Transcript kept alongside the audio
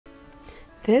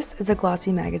This is a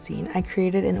Glossy magazine I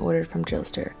created and ordered from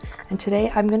Jilster, and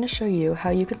today I'm going to show you how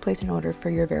you can place an order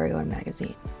for your very own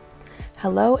magazine.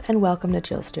 Hello and welcome to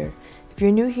Jilster. If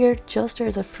you're new here, Jilster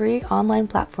is a free online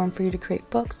platform for you to create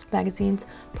books, magazines,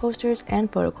 posters,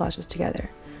 and photo collages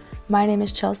together. My name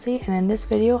is Chelsea, and in this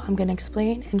video I'm going to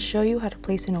explain and show you how to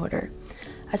place an order.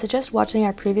 I suggest watching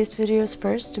our previous videos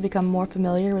first to become more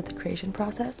familiar with the creation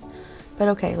process. But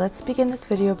okay, let's begin this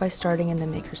video by starting in the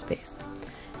makerspace.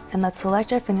 And let's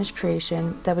select our finished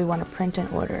creation that we want to print and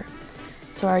order.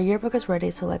 So our yearbook is ready,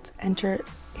 so let's enter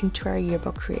into our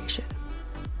yearbook creation.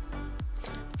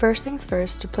 First things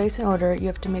first, to place an order, you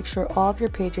have to make sure all of your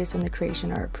pages in the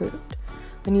creation are approved.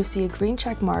 When you see a green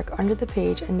check mark under the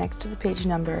page and next to the page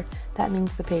number, that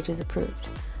means the page is approved.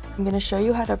 I'm going to show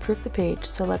you how to approve the page,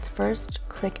 so let's first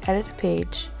click Edit a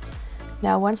Page.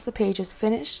 Now once the page is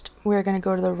finished, we're going to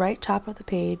go to the right top of the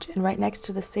page, and right next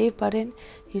to the Save button,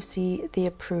 you see the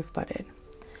Approve button.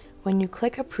 When you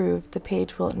click Approve, the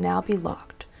page will now be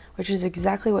locked, which is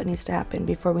exactly what needs to happen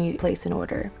before we place an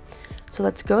order. So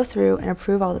let's go through and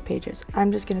approve all the pages.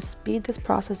 I'm just going to speed this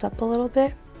process up a little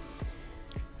bit.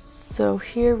 So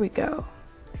here we go.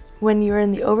 When you're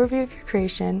in the overview of your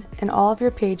creation and all of your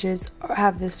pages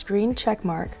have this green check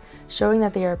mark showing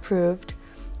that they are approved,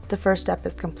 the first step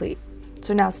is complete.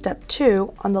 So now step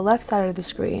 2, on the left side of the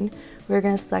screen, we're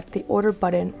going to select the order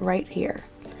button right here.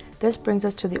 This brings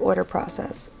us to the order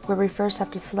process, where we first have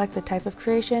to select the type of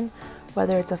creation,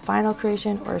 whether it's a final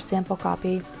creation or a sample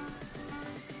copy.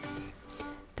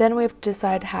 Then we have to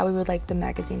decide how we would like the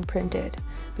magazine printed,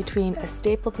 between a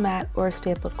stapled matte or a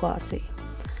stapled glossy.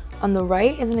 On the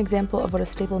right is an example of what a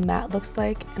stapled matte looks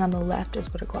like, and on the left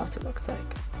is what a glossy looks like.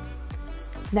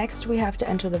 Next, we have to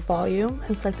enter the volume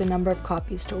and select the number of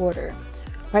copies to order.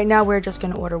 Right now, we're just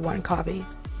going to order 1 copy.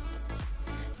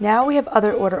 Now we have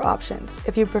other order options.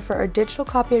 If you prefer a digital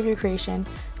copy of your creation,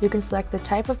 you can select the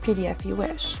type of PDF you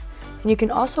wish. And you can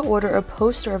also order a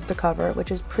poster of the cover,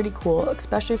 which is pretty cool,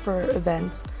 especially for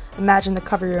events. Imagine the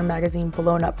cover of your magazine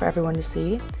blown up for everyone to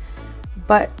see.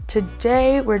 But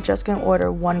today, we're just going to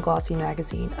order 1 glossy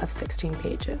magazine of 16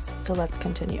 pages. So let's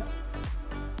continue.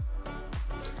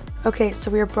 Okay, so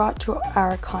we are brought to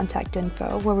our contact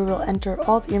info, where we will enter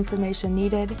all the information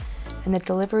needed and the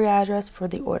delivery address for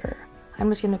the order. I'm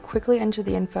just going to quickly enter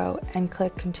the info and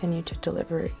click Continue to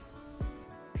Delivery.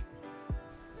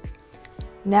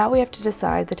 Now we have to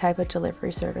decide the type of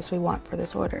delivery service we want for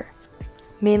this order,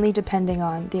 mainly depending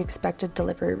on the expected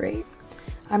delivery rate.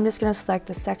 I'm just going to select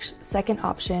the second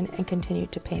option and continue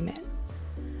to payment.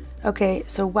 Okay,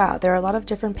 so wow, there are a lot of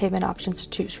different payment options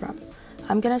to choose from.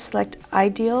 I'm going to select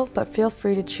Ideal, but feel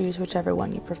free to choose whichever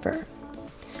one you prefer.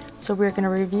 So we're going to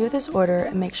review this order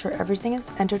and make sure everything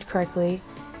is entered correctly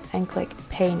and click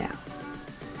Pay Now.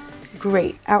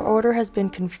 Great, our order has been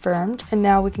confirmed, and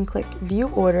now we can click View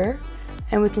Order,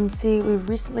 and we can see we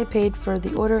recently paid for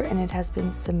the order and it has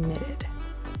been submitted.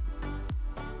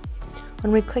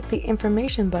 When we click the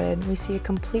Information button, we see a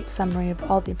complete summary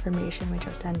of all the information we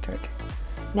just entered.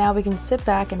 Now we can sit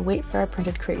back and wait for our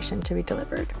printed creation to be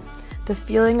delivered. The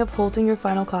feeling of holding your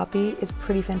final copy is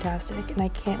pretty fantastic, and I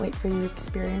can't wait for you to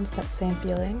experience that same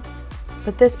feeling.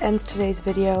 But this ends today's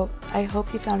video. I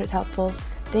hope you found it helpful.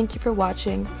 Thank you for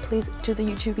watching. Please do the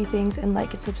YouTubey things and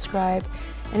like and subscribe.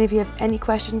 And if you have any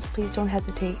questions, please don't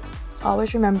hesitate.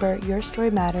 Always remember, your story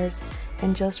matters,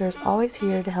 and Jilster is always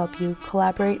here to help you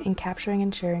collaborate in capturing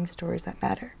and sharing stories that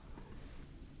matter.